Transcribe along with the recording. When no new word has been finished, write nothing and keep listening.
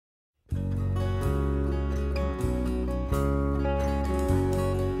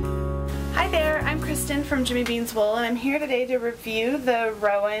Kristen from Jimmy Bean's Wool, and I'm here today to review the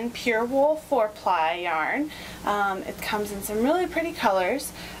Rowan Pure Wool 4-ply yarn. It comes in some really pretty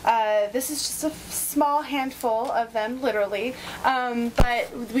colors. This is just a small handful of them, literally, but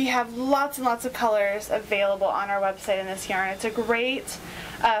we have lots and lots of colors available on our website in this yarn. It's a great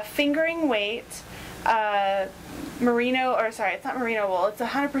fingering weight merino, or sorry, it's not merino wool, it's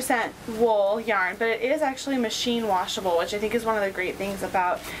 100% wool yarn, but it is actually machine washable, which I think is one of the great things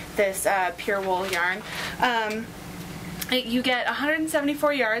about this pure wool yarn. You get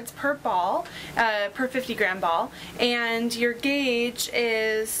 174 yards per ball, per 50-gram ball, and your gauge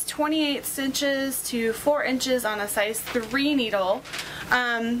is 28 inches to 4 inches on a size 3 needle.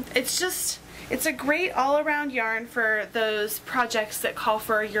 It's a great all-around yarn for those projects that call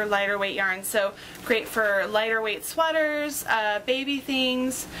for your lighter weight yarn. So great for lighter weight sweaters, baby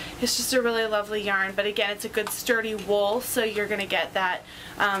things. It's just a really lovely yarn. But again, it's a good sturdy wool, so you're going to get that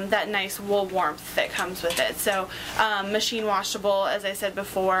that nice wool warmth that comes with it. So machine washable, as I said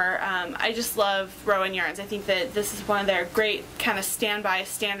before. I just love Rowan yarns. I think that this is one of their great kind of standby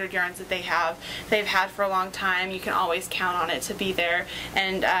standard yarns that they've had for a long time. You can always count on it to be there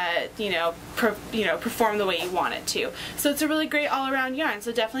and perform the way you want it to. So it's a really great all-around yarn.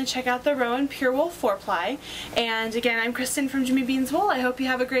 So definitely check out the Rowan Pure Wool 4-ply. And again, I'm Kristen from Jimmy Bean's Wool. I hope you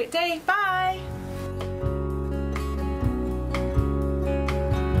have a great day. Bye!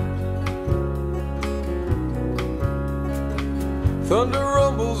 Thunder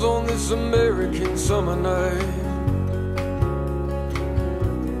rumbles on this American summer night.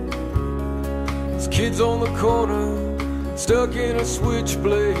 There's kids on the corner stuck in a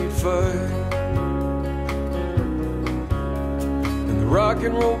switchblade fight, and the rock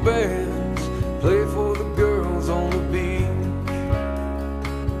and roll bands play for the